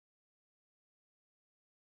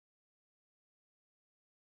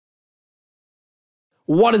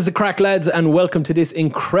What is the crack, lads, and welcome to this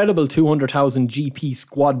incredible 200,000 GP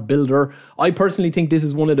squad builder. I personally think this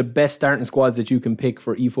is one of the best starting squads that you can pick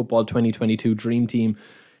for eFootball 2022 Dream Team.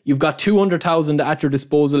 You've got 200,000 at your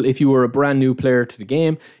disposal if you were a brand new player to the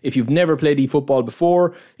game. If you've never played eFootball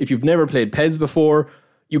before, if you've never played PES before,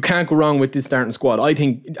 you can't go wrong with this starting squad. I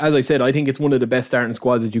think, as I said, I think it's one of the best starting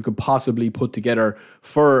squads that you could possibly put together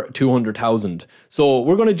for 200,000. So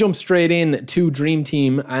we're going to jump straight in to Dream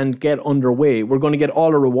Team and get underway. We're going to get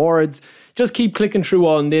all the rewards. Just keep clicking through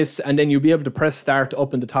all this, and then you'll be able to press start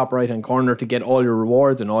up in the top right hand corner to get all your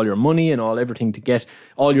rewards and all your money and everything to get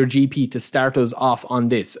all your GP to start us off on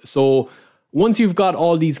this. So once you've got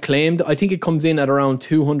all these claimed, I think it comes in at around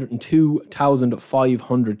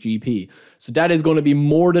 202,500 GP. So that is going to be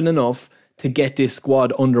more than enough to get this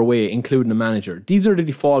squad underway, including the manager. These are the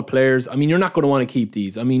default players. I mean, you're not going to want to keep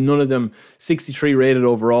these. I mean, none of them 63 rated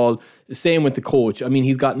overall. The same with the coach. I mean,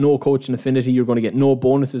 he's got no coaching affinity. You're going to get no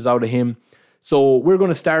bonuses out of him. So we're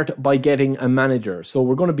going to start by getting a manager. So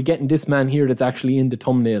we're going to be getting this man here that's actually in the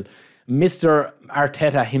thumbnail, Mr.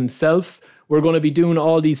 Arteta himself. We're going to be doing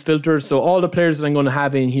all these filters. So all the players that I'm going to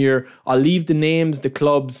have in here, I'll leave the names, the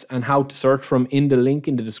clubs, and how to search from in the link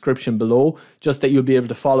in the description below, just that you'll be able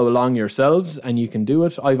to follow along yourselves and you can do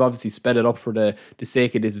it. I've obviously sped it up for the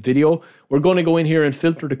sake of this video. We're going to go in here and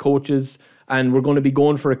filter the coaches, and we're going to be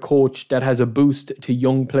going for a coach that has a boost to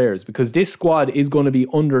young players, because this squad is going to be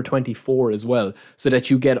under 24 as well, so that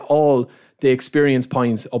you get all the experience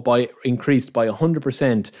points increased by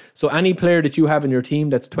 100%. So any player that you have in your team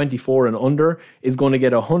that's 24 and under is going to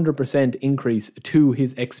get a 100% increase to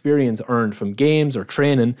his experience earned from games or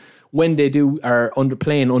training when they are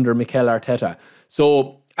playing under Mikel Arteta.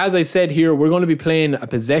 So as I said here, we're going to be playing a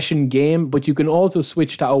possession game, but you can also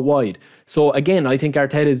switch to out wide. So again, I think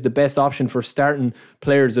Arteta is the best option for starting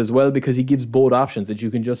players as well, because he gives both options that you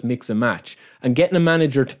can just mix and match. And getting a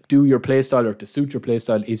manager to do your playstyle or to suit your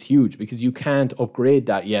playstyle is huge, because you can't upgrade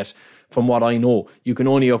that yet from what I know. You can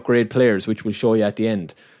only upgrade players, which we'll show you at the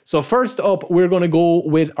end. So first up, we're going to go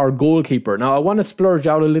with our goalkeeper. Now I want to splurge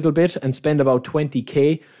out a little bit and spend about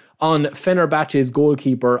 20k on Fenerbahce's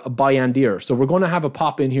goalkeeper, Bayindir. So we're going to have a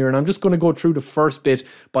pop in here, and I'm just going to go through the first bit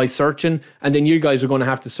by searching, and then you guys are going to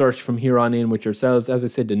have to search from here on in with yourselves. As I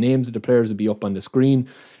said, the names of the players will be up on the screen.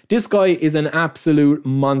 This guy is an absolute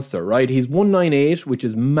monster, right? He's 198, which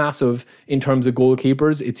is massive in terms of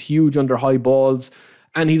goalkeepers. It's huge under high balls.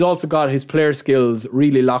 And he's also got his player skills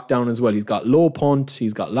really locked down as well. He's got low punt,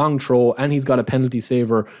 he's got long throw, and he's got a penalty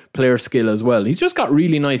saver player skill as well. He's just got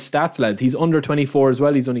really nice stats, lads. He's under 24 as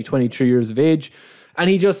well. He's only 23 years of age. And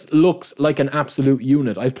he just looks like an absolute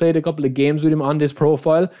unit. I've played a couple of games with him on this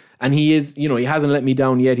profile, and he is, he hasn't let me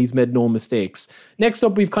down yet. He's made no mistakes. Next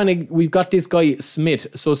up, we've got this guy, Smith.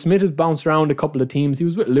 So Smith has bounced around a couple of teams. He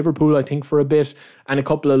was with Liverpool, I think, for a bit, and a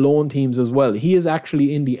couple of loan teams as well. He is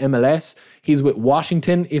actually in the MLS. He's with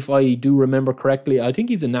Washington, if I do remember correctly. I think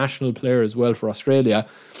he's a national player as well for Australia.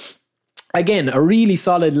 Again, a really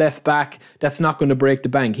solid left back that's not going to break the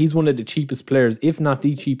bank. He's one of the cheapest players, if not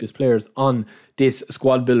the cheapest players on this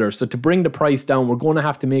squad builder. So to bring the price down, we're going to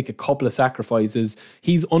have to make a couple of sacrifices.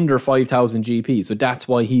 He's under 5,000 GP, so that's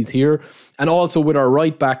why he's here. And also with our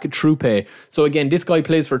right back, Troupée. So again, this guy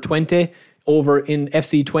plays for Twente over in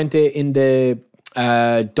FC Twente in the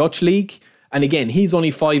Dutch league. And again, he's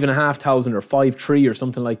only 5,500 or 5,300 or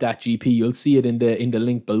something like that GP. You'll see it in the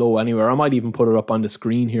link below anywhere. I might even put it up on the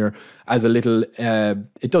screen here as a little,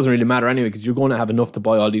 it doesn't really matter anyway, because you're going to have enough to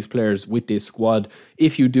buy all these players with this squad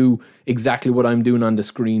if you do exactly what I'm doing on the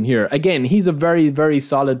screen here. Again, he's a very, very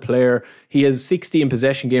solid player. He has 60 in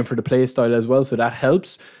possession game for the play style as well, so that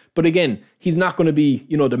helps. But again, he's not going to be,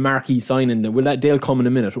 the marquee signing. They'll come in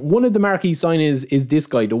a minute. One of the marquee signings is this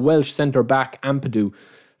guy, the Welsh centre-back, Ampadou.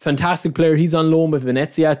 Fantastic player. He's on loan with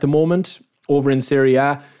Venezia at the moment over in Serie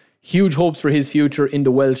A. Huge hopes for his future in the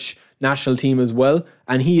Welsh national team as well.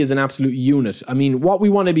 And he is an absolute unit. I mean, what we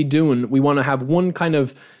want to be doing, we want to have one kind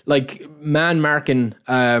of like man-marking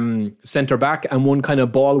centre-back and one kind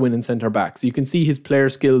of ball-winning centre-back. So you can see his player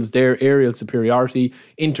skills there: aerial superiority,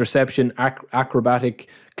 interception, acrobatic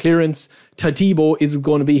clearance. Todibo is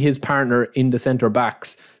going to be his partner in the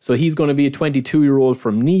centre-backs. So he's going to be a 22-year-old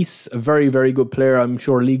from Nice, a very, very good player. I'm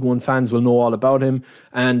sure League One fans will know all about him.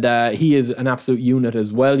 And he is an absolute unit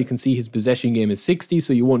as well. You can see his possession game is 60,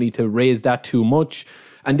 so you won't need to raise that too much.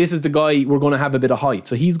 And this is the guy, we're going to have a bit of height.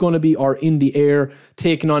 So he's going to be our in the air,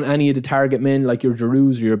 taking on any of the target men like your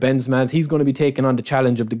Giroux or your Benzema's. He's going to be taking on the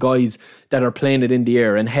challenge of the guys that are playing it in the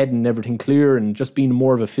air and heading everything clear and just being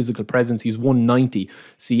more of a physical presence. He's 190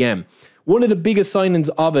 cm. One of the biggest signings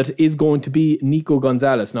of it is going to be Nico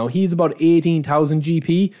Gonzalez. Now, he's about 18,000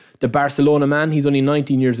 GP, the Barcelona man. He's only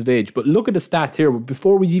 19 years of age. But look at the stats here.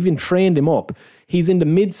 Before we've even trained him up, he's in the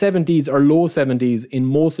mid-70s or low 70s in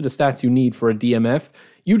most of the stats you need for a DMF.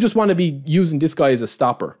 You just want to be using this guy as a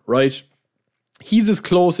stopper, right? He's as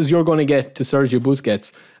close as you're going to get to Sergio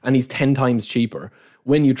Busquets, and he's 10 times cheaper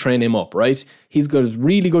when you train him up, right? He's got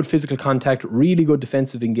really good physical contact, really good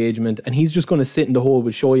defensive engagement, and he's just going to sit in the hole.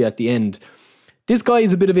 We'll show you at the end. This guy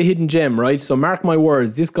is a bit of a hidden gem, right? So mark my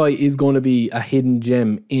words, this guy is going to be a hidden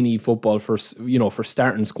gem in eFootball for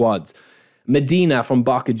starting squads. Medina from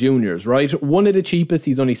Boca Juniors, right? One of the cheapest.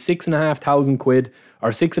 He's only 6,500 quid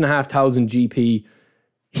or 6,500 GP.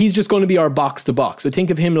 He's just going to be our box to box. So think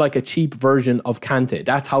of him like a cheap version of Kante.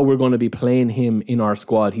 That's how we're going to be playing him in our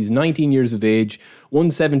squad. He's 19 years of age,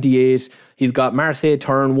 178. He's got Marseille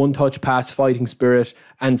turn, one touch pass, fighting spirit,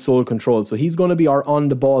 and soul control. So he's going to be our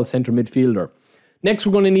on-the-ball centre midfielder. Next,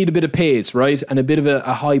 we're going to need a bit of pace, right? And a bit of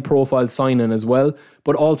a high-profile signing as well,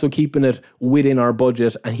 but also keeping it within our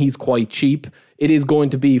budget, and he's quite cheap. It is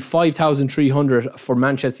going to be 5,300 for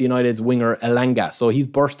Manchester United's winger Elanga. So he's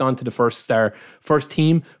burst onto the first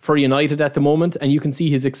team for United at the moment, and you can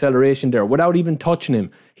see his acceleration there without even touching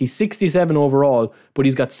him. He's 67 overall, but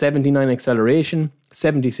he's got 79 acceleration,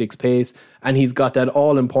 76 pace, and he's got that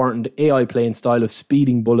all-important AI playing style of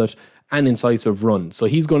speeding bullet and incisive run. So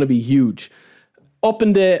he's going to be huge. Up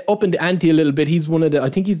in the ante a little bit, he's I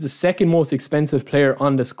think he's the second most expensive player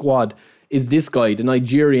on the squad, is this guy, the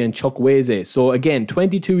Nigerian Chikwueze. So again,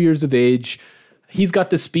 22 years of age. He's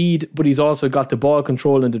got the speed, but he's also got the ball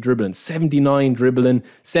control and the dribbling. 79 dribbling,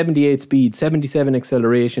 78 speed, 77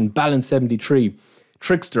 acceleration, balance 73.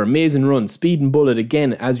 Trickster, amazing run, speed and bullet,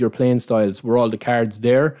 again, as your playing styles were all the cards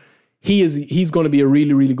there. He's going to be a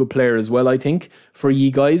really, really good player as well, I think, for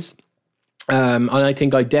you guys. And I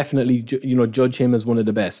think I definitely, judge him as one of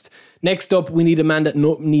the best. Next up, we need a man that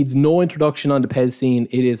needs no introduction on the PES scene.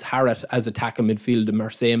 It is Harit as attacking midfield, the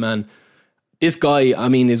Marseille man. This guy, I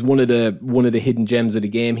mean, is one of the hidden gems of the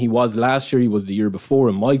game. He was last year, he was the year before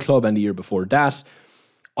in my club, and the year before that.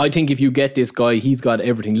 I think if you get this guy, he's got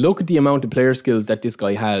everything. Look at the amount of player skills that this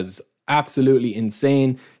guy has. Absolutely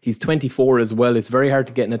insane. He's 24 as well. It's very hard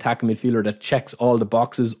to get an attacking midfielder that checks all the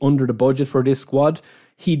boxes under the budget for this squad.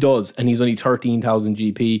 He does, and he's only 13,000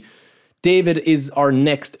 GP. David is our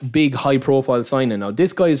next big high-profile signing. Now,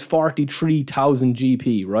 this guy is 43,000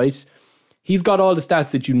 GP, right? He's got all the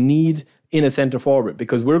stats that you need in a centre-forward,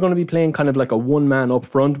 because we're going to be playing kind of like a one-man up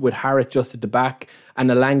front with Harit just at the back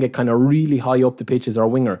and Elanga kind of really high up the pitch as our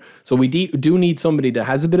winger. So we do need somebody that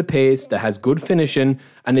has a bit of pace, that has good finishing,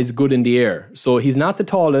 and is good in the air. So he's not the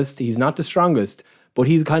tallest, he's not the strongest, but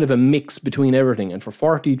he's kind of a mix between everything. And for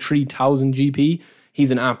 43,000 GP,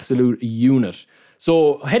 he's an absolute unit.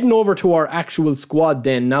 So heading over to our actual squad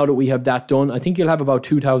then, now that we have that done, I think you'll have about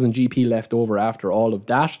 2,000 GP left over after all of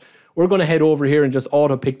that. We're going to head over here and just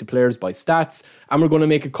auto-pick the players by stats, and we're going to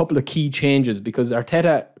make a couple of key changes because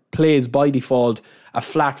Arteta plays by default a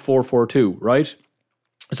flat 4-4-2, right?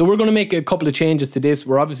 So we're going to make a couple of changes to this.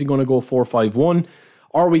 We're obviously going to go 4-5-1,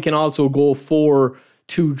 or we can also go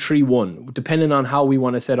 4-2-3-1, depending on how we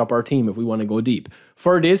want to set up our team if we want to go deep.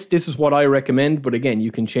 For this is what I recommend, but again,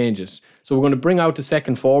 you can change it. So we're going to bring out the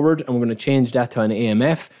second forward, and we're going to change that to an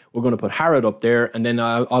AMF. We're going to put Harit up there, and then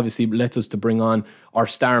obviously lets us to bring on our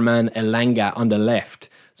star man Elanga on the left.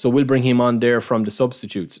 So we'll bring him on there from the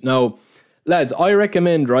substitutes. Now, lads, I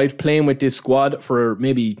recommend, right, playing with this squad for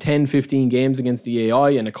maybe 10-15 games against the AI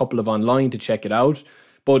and a couple of online to check it out.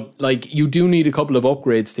 But like, you do need a couple of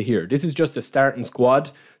upgrades to here. This is just a starting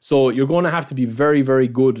squad, so you're going to have to be very, very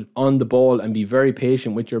good on the ball and be very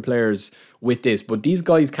patient with your players with this. But these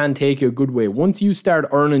guys can take you a good way. Once you start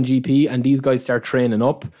earning GP and these guys start training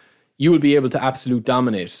up, you will be able to absolute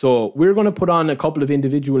dominate. So we're going to put on a couple of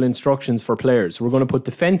individual instructions for players. We're going to put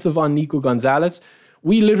defensive on Nico Gonzalez.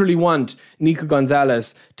 We literally want Nico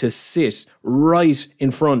Gonzalez to sit right in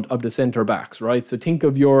front of the centre backs, right? So think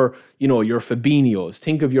of your Fabinhos,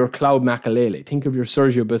 think of your Claude Makelele, think of your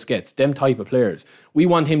Sergio Busquets, them type of players. We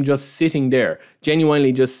want him just sitting there,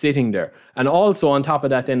 genuinely just sitting there. And also on top of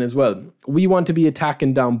that then as well, we want to be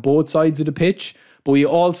attacking down both sides of the pitch, but we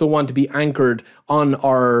also want to be anchored on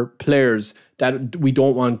our players that we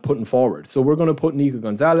don't want putting forward. So we're going to put Nico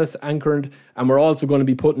Gonzalez anchored, and we're also going to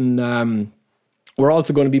be putting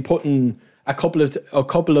a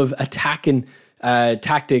couple of attacking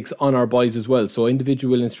tactics on our boys as well. So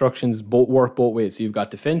individual instructions work both ways. So you've got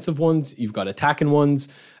defensive ones, you've got attacking ones,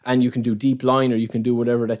 and you can do deep line, or you can do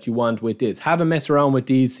whatever that you want with this. Have a mess around with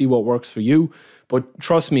these, see what works for you. But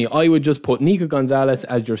trust me, I would just put Nico Gonzalez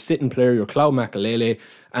as your sitting player, your Cloud Makelele,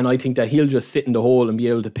 and I think that he'll just sit in the hole and be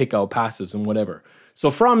able to pick out passes and whatever. So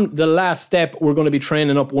from the last step, we're going to be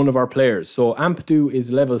training up one of our players. So Ampadou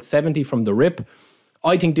is level 70 from the rip.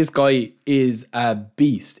 I think this guy is a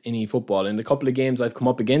beast in eFootball. In a couple of games I've come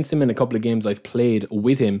up against him, in a couple of games I've played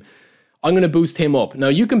with him. I'm going to boost him up. Now,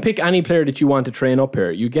 you can pick any player that you want to train up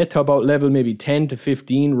here. You get to about level maybe 10 to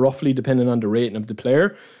 15, roughly, depending on the rating of the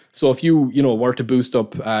player. So if you were to boost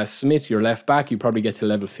up Smith, your left back, you probably get to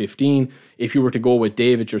level 15. If you were to go with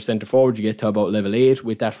David, your centre forward, you get to about level 8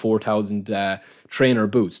 with that 4,000 trainer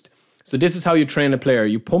boost. So this is how you train a player.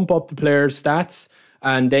 You pump up the player's stats,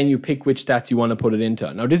 and then you pick which stats you want to put it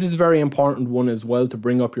into. Now, this is a very important one as well to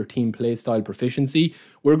bring up your team play style proficiency.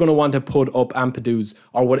 We're going to want to put up Ampadou's,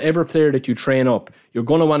 or whatever player that you train up. You're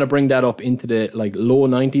going to want to bring that up into the low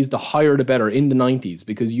 90s. The higher the better, in the 90s,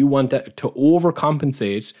 because you want that to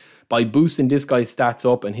overcompensate by boosting this guy's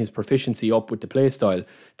stats up and his proficiency up with the play style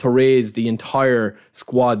to raise the entire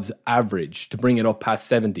squad's average, to bring it up past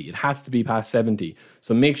 70. It has to be past 70.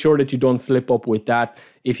 So make sure that you don't slip up with that.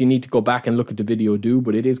 If you need to go back and look at the video, do,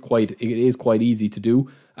 but it is quite easy to do.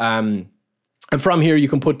 And from here, you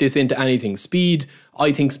can put this into anything. Speed,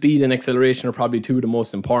 I think speed and acceleration are probably two of the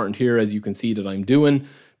most important here, as you can see that I'm doing.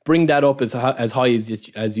 Bring that up as high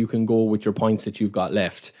as you can go with your points that you've got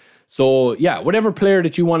left. So yeah, whatever player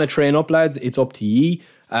that you want to train up, lads, it's up to ye.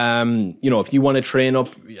 If you want to train up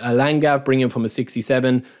Elanga, bring him from a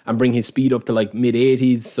 67 and bring his speed up to like mid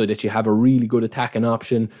 80s so that you have a really good attacking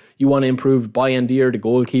option. You want to improve Bayindir, the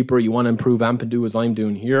goalkeeper. You want to improve Ampadou, as I'm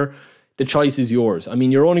doing here. The choice is yours. I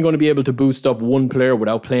mean, you're only going to be able to boost up one player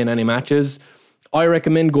without playing any matches. I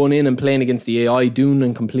recommend going in and playing against the AI, doing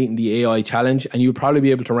and completing the AI challenge, and you'll probably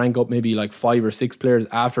be able to rank up maybe like 5 or 6 players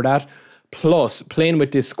after that. Plus, playing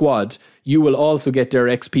with this squad, you will also get their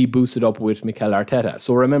XP boosted up with Mikel Arteta.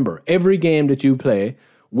 So remember, every game that you play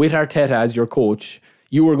with Arteta as your coach,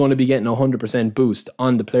 you are going to be getting a 100% boost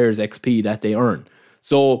on the players' XP that they earn.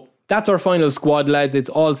 So that's our final squad, lads. It's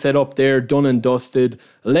all set up there, done and dusted.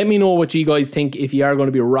 Let me know what you guys think if you are going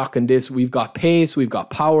to be rocking this. We've got pace, we've got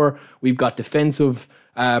power, we've got defensive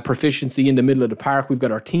proficiency in the middle of the park. We've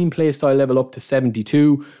got our team play style level up to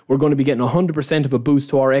 72. We're going to be getting 100% of a boost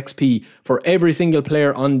to our XP for every single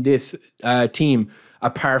player on this team,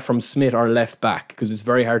 apart from Smith, our left back, because it's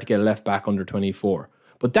very hard to get a left back under 24.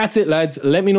 But that's it, lads. Let me know